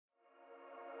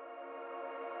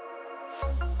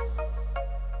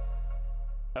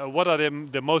What are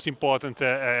the most important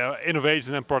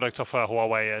innovations and products of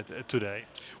Huawei today?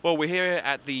 Well, we're here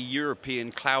at the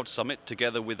European Cloud Summit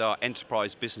together with our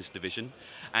Enterprise Business Division.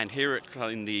 And here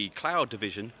in the Cloud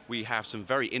Division, we have some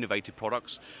very innovative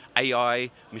products: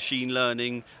 AI, machine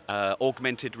learning,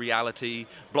 augmented reality,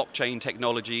 blockchain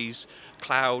technologies,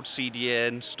 cloud,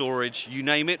 CDN, storage, you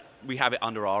name it, we have it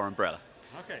under our umbrella.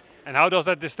 Okay. And how does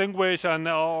that distinguish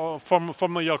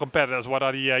from your competitors? What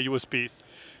are the USPs?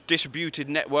 Distributed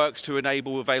networks to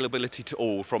enable availability to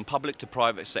all, from public to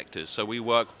private sectors. So we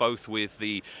work both with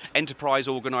the enterprise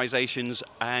organizations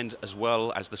and as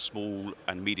well as the small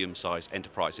and medium-sized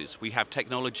enterprises. We have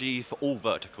technology for all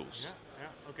verticals.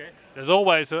 Okay. There's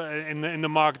always in the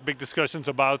market big discussions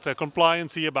about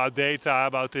compliancy, about data,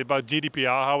 about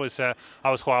GDPR. How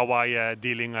is Huawei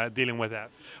dealing with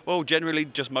that? Well, generally,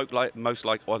 just most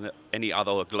like on any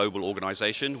other global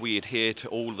organization, we adhere to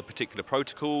all the particular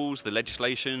protocols, the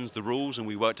legislations, the rules, and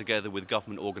we work together with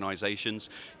government organizations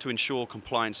to ensure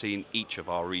compliancy in each of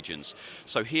our regions.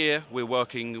 So here we're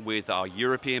working with our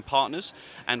European partners,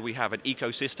 and we have an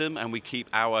ecosystem, and we keep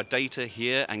our data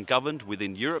here and governed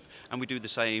within Europe, and we do the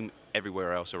same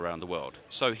everywhere else around the world.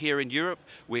 So here in Europe,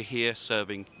 we're here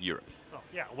serving Europe.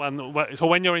 Yeah, so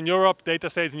when you're in Europe, data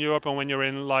stays in Europe, and when you're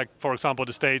in, like, for example,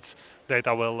 the States,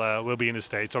 data will be in the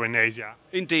States or in Asia.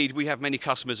 Indeed, we have many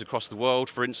customers across the world.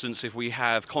 For instance, if we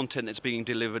have content that's being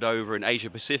delivered over in Asia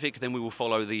Pacific, then we will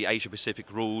follow the Asia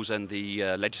Pacific rules and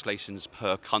the legislations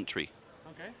per country.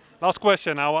 Okay. Last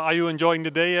question, are you enjoying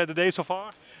the day so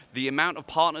far? The amount of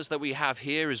partners that we have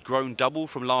here has grown double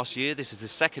from last year. This is the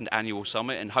second annual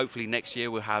summit, and hopefully next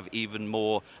year we'll have even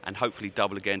more and hopefully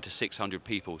double again to 600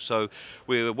 people. So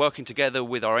we're working together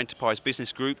with our enterprise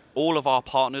business group, all of our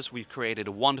partners. We've created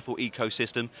a wonderful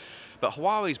ecosystem. But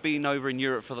Huawei's been over in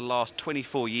Europe for the last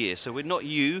 24 years, so we're not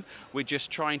new. We're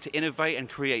just trying to innovate and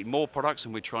create more products,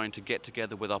 and we're trying to get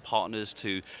together with our partners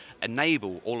to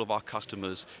enable all of our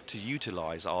customers to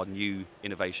utilize our new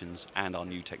innovations and our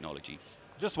new technologies.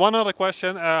 Just one other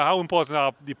question, how important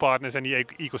are the partners and the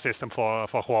ecosystem for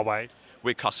Huawei?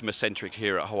 We're customer-centric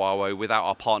here at Huawei. Without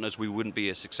our partners, we wouldn't be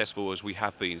as successful as we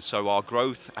have been. So our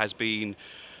growth has been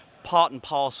part and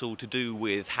parcel to do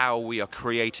with how we are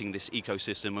creating this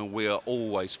ecosystem, and we are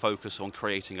always focused on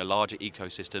creating a larger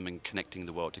ecosystem and connecting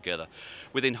the world together.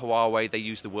 Within Huawei, they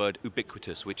use the word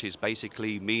ubiquitous, which is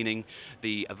basically meaning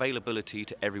the availability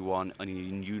to everyone in a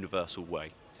universal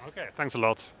way. Okay, thanks a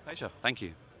lot. Pleasure, thank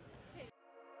you.